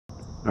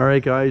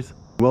Alright guys,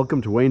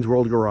 welcome to Wayne's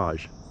World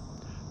Garage.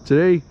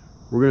 Today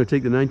we're going to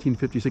take the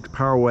 1956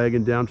 Power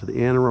Wagon down to the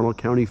Anne Arundel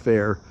County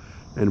Fair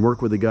and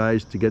work with the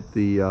guys to get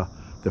the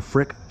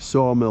Frick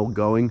Sawmill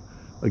going.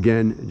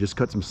 Again, just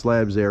cut some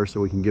slabs there so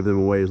we can give them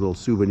away as little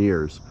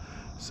souvenirs.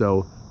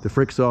 So the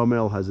Frick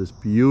Sawmill has this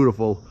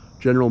beautiful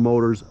General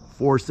Motors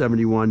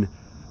 471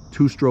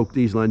 two-stroke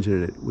diesel engine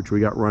in it, which we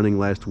got running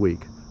last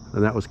week,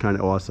 and that was kind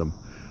of awesome.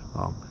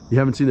 You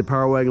haven't seen the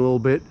Power Wagon a little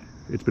bit.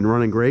 It's been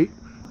running great.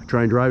 I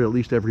try and drive it at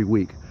least every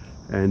week,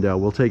 and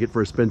we'll take it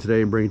for a spin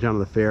today and bring it down to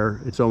the fair.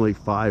 It's only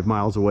 5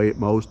 miles away at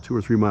most, 2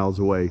 or 3 miles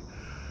away.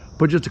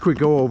 But just a quick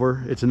go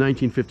over, it's a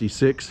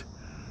 1956,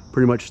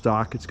 pretty much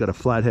stock. It's got a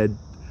flathead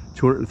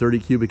 230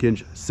 cubic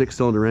inch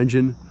 6-cylinder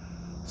engine,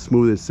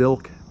 smooth as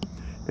silk,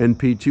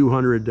 NP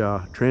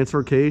 200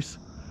 transfer case.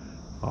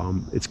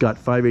 It's got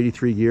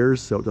 583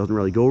 gears, so it doesn't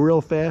really go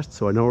real fast,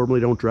 so I normally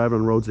don't drive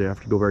on roads I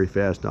have to go very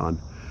fast on.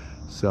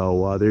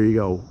 So there you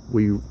go.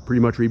 We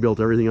pretty much rebuilt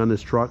everything on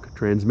this truck: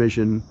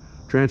 transmission,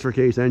 transfer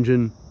case,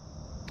 engine,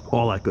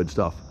 all that good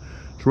stuff.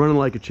 It's running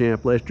like a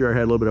champ. Last year I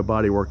had a little bit of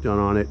body work done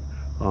on it,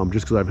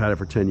 just because I've had it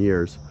for 10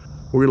 years.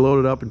 We're gonna load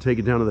it up and take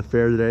it down to the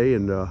fair today,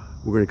 and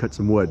we're gonna cut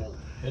some wood.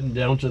 Heading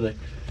down to the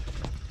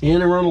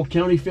Anne Arundel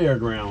County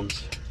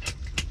Fairgrounds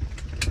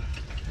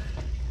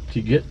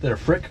to get their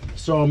Frick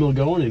Sawmill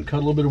going and cut a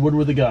little bit of wood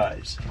with the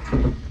guys.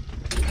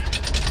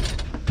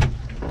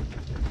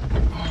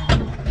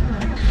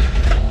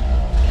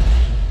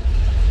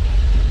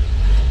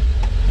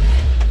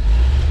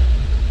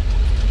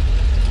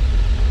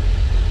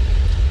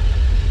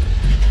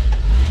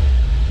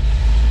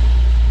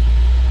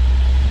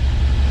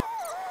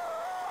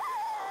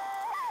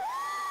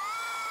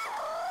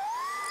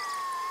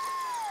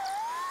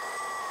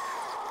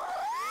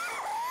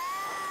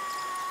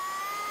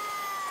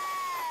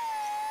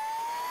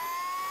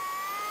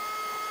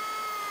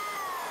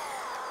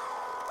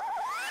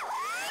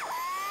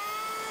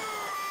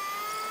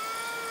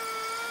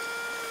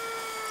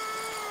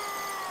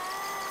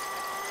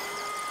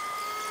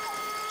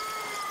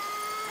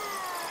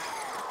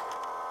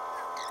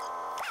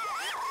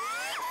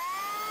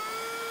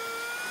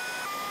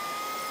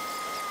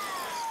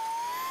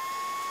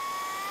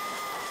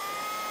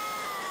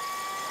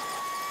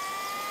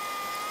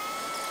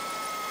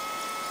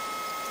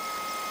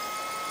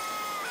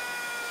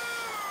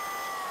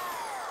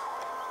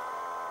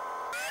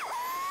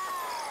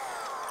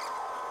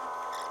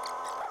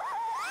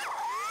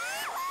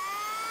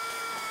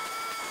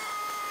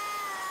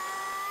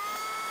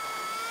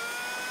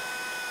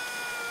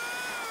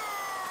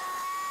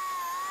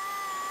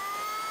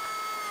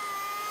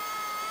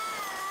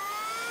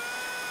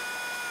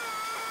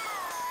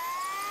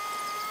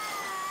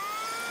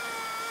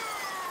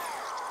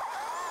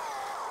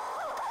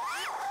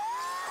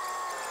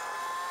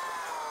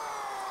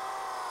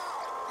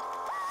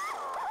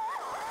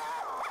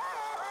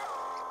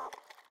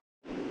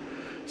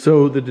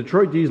 So the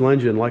Detroit diesel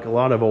engine, like a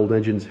lot of old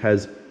engines,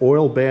 has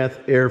oil bath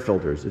air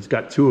filters. It's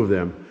got 2 of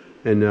them,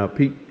 and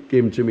Pete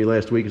gave them to me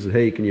last week and said,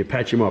 hey, can you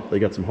patch them up? They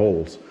got some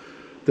holes.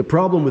 The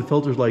problem with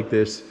filters like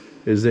this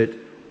is that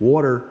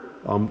water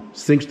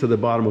sinks to the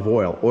bottom of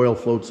oil. Oil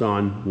floats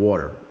on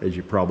water, as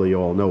you probably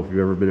all know if you've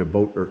ever been in a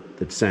boat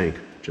that sank.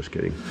 Just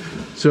kidding.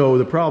 So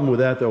the problem with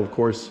that, though, of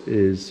course,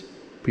 is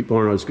people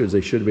aren't as good as they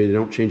should be. They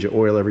don't change the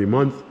oil every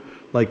month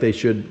like they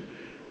should,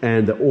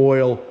 and the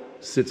oil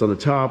sits on the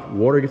top,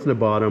 water gets in the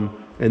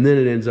bottom, and then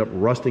it ends up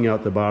rusting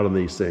out the bottom of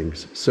these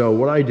things. So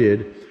what I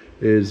did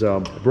is I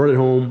brought it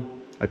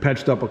home, I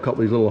patched up a couple of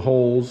these little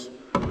holes,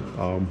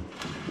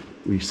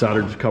 we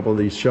soldered a couple of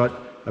these shut,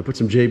 I put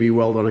some JB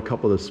weld on a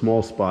couple of the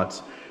small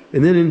spots,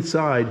 and then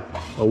inside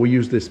we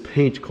use this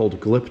paint called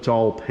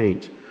Glyptol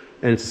paint,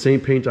 and it's the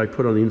same paint I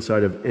put on the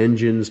inside of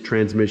engines,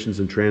 transmissions,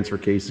 and transfer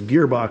cases,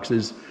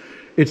 gearboxes.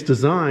 It's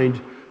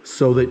designed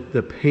so that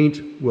the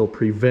paint will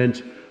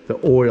prevent the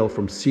oil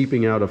from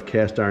seeping out of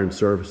cast iron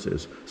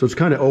surfaces. So it's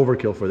kind of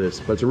overkill for this,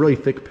 but it's a really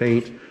thick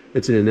paint.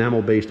 It's an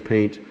enamel based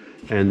paint,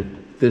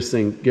 and this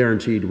thing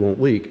guaranteed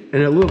won't leak.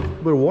 And a little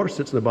bit of water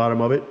sits in the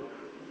bottom of it,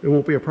 it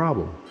won't be a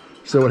problem.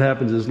 So what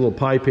happens is a little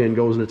pie pan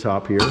goes in the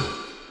top here.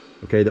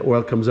 Okay, the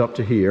oil comes up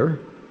to here,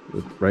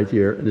 right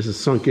here, and this is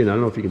sunk in. I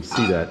don't know if you can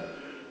see that.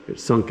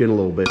 It's sunk in a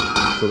little bit.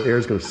 So the air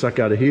is going to suck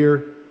out of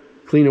here.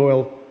 Clean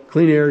oil,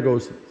 clean air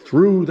goes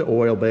through the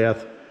oil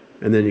bath,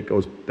 and then it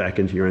goes back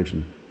into your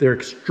engine. They're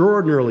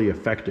extraordinarily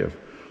effective,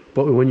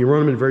 but when you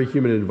run them in very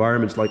humid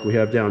environments like we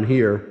have down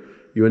here,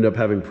 you end up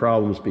having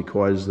problems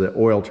because the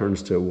oil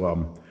turns to a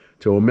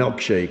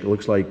milkshake. It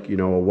looks like, you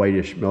know, a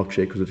whitish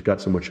milkshake because it's got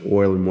so much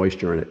oil and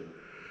moisture in it.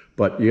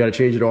 But you got to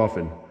change it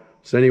often.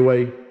 So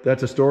anyway,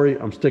 that's a story.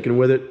 I'm sticking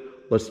with it.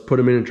 Let's put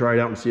them in and try it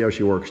out and see how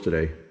she works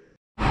today.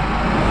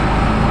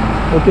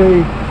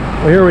 Okay,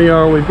 well here we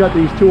are. We've got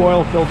these 2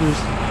 oil filters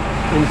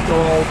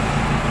installed.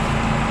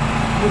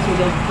 This one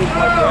doesn't fit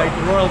quite right.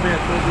 The oil bath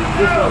filters,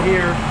 this one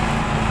here,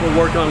 we'll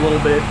work on a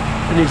little bit.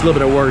 It needs a little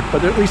bit of work,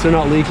 but at least they're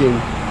not leaking.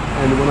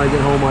 And when I get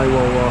home, I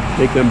will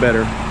make them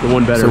better, the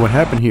one better. So what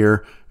happened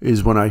here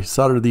is when I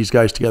soldered these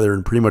guys together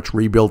and pretty much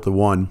rebuilt the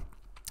one,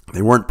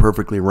 They weren't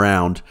perfectly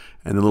round,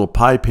 and the little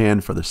pie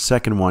pan for the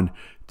second one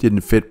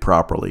didn't fit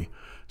properly.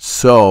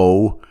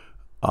 So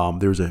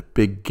there was a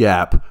big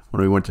gap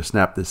when we went to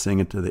snap this thing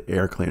into the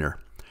air cleaner.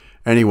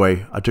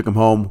 Anyway, I took them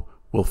home.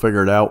 We'll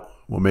figure it out.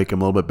 We'll make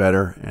them a little bit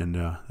better, and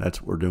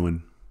that's what we're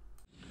doing.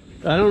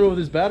 I don't know if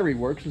this battery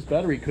works. This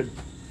battery could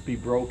be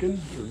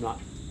broken or not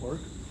work.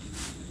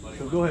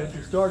 So go ahead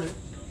and start it.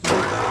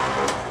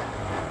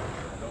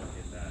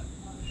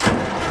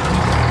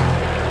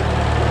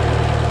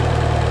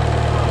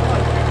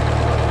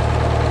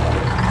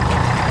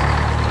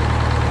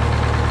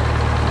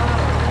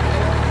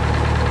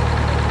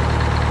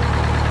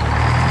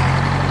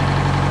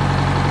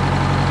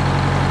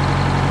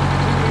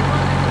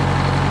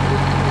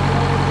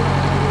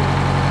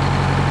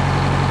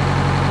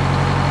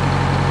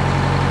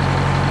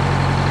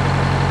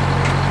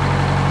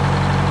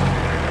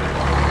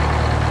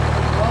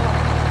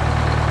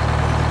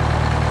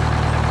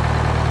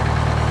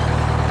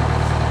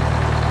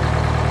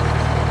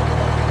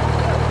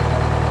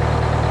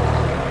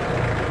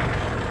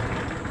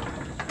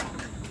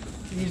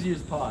 Easy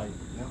as pie.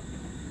 Yep.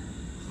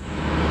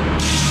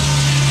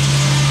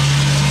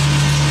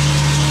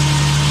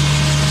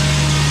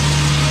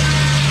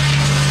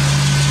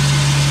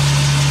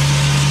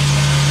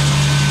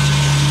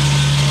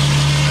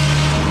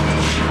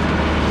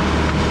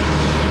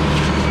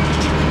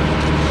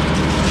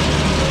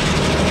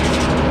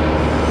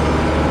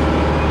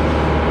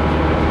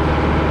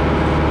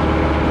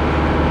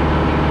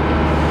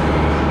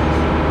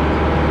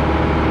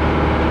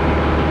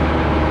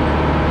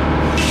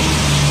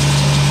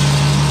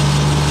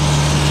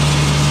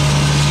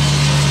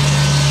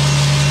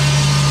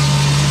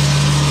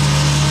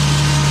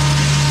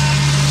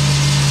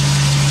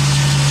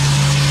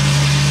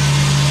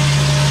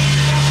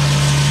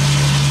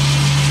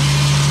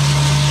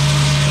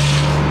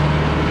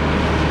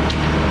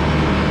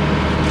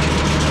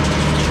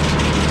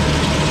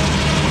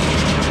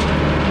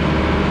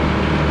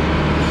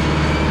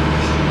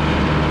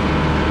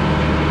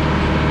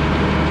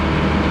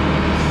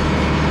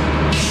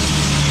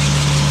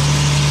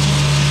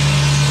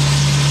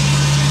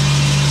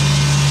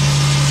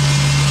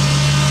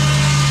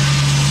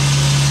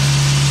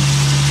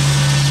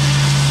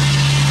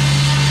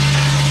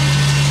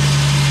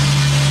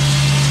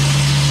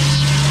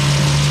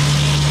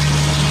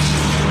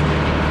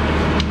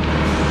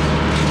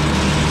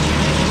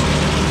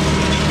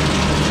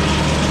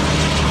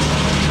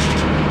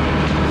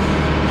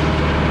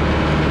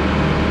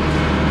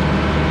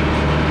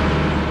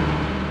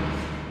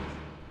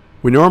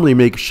 We normally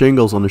make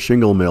shingles on the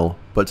shingle mill,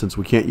 but since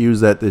we can't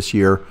use that this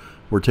year,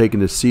 we're taking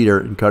the cedar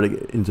and cutting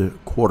it into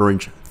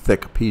 1/4-inch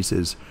thick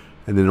pieces,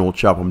 and then we'll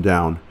chop them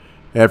down.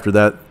 After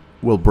that,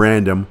 we'll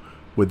brand them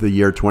with the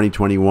year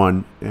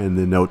 2021 and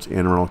the notes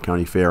Anne Arundel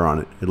County Fair on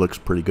it. It looks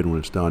pretty good when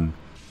it's done.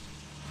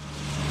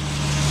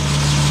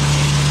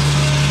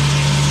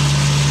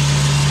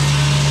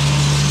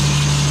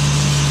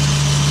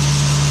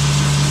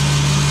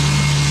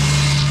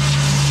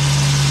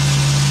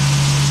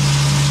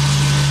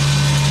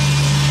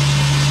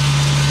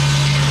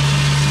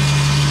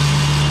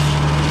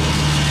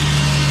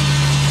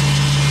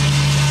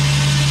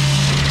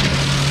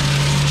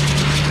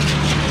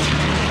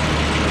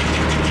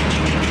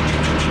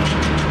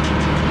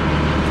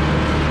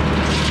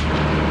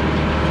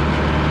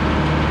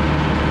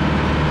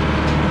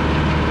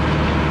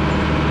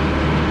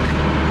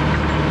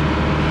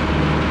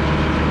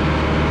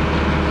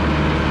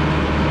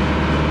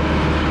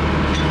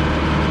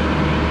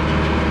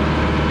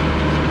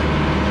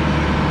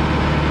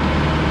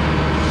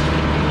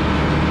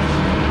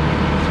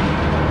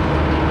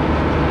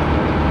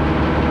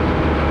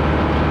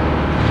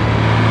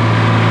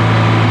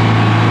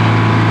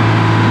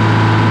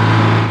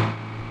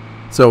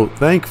 So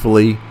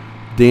thankfully,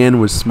 Dan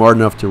was smart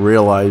enough to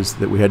realize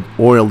that we had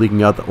oil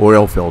leaking out the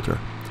oil filter.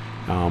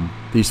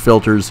 These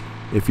filters,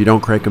 if you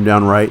don't crank them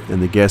down right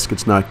and the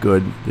gasket's not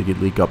good, they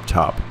could leak up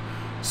top.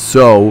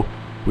 So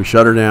we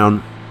shut her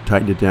down,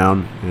 tightened it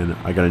down, and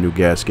I got a new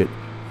gasket,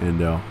 and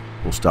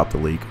we'll stop the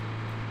leak.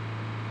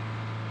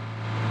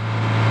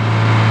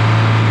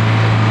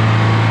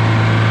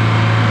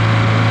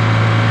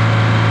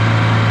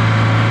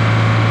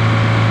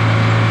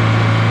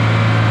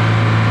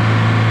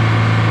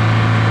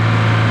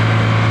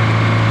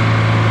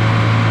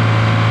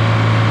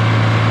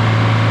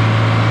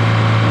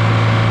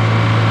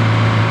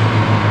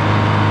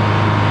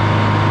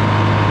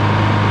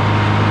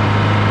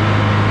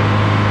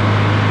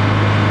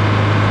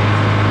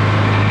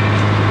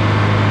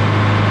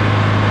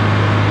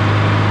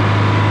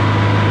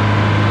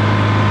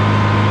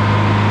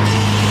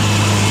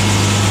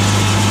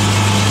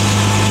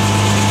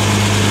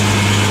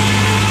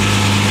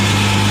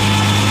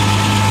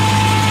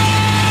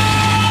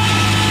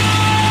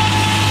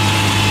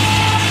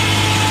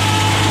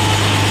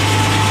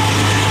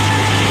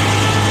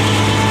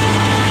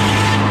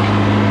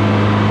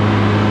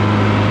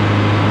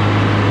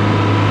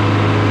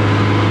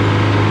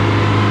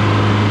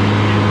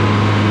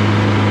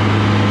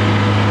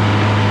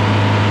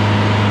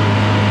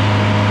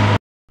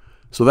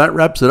 So that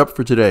wraps it up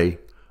for today.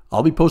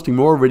 I'll be posting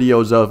more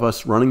videos of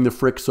us running the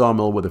Frick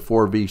Sawmill with a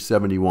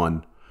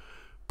 4V71.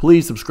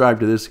 Please subscribe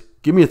to this,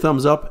 give me a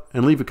thumbs up,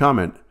 and leave a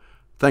comment.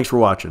 Thanks for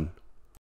watching.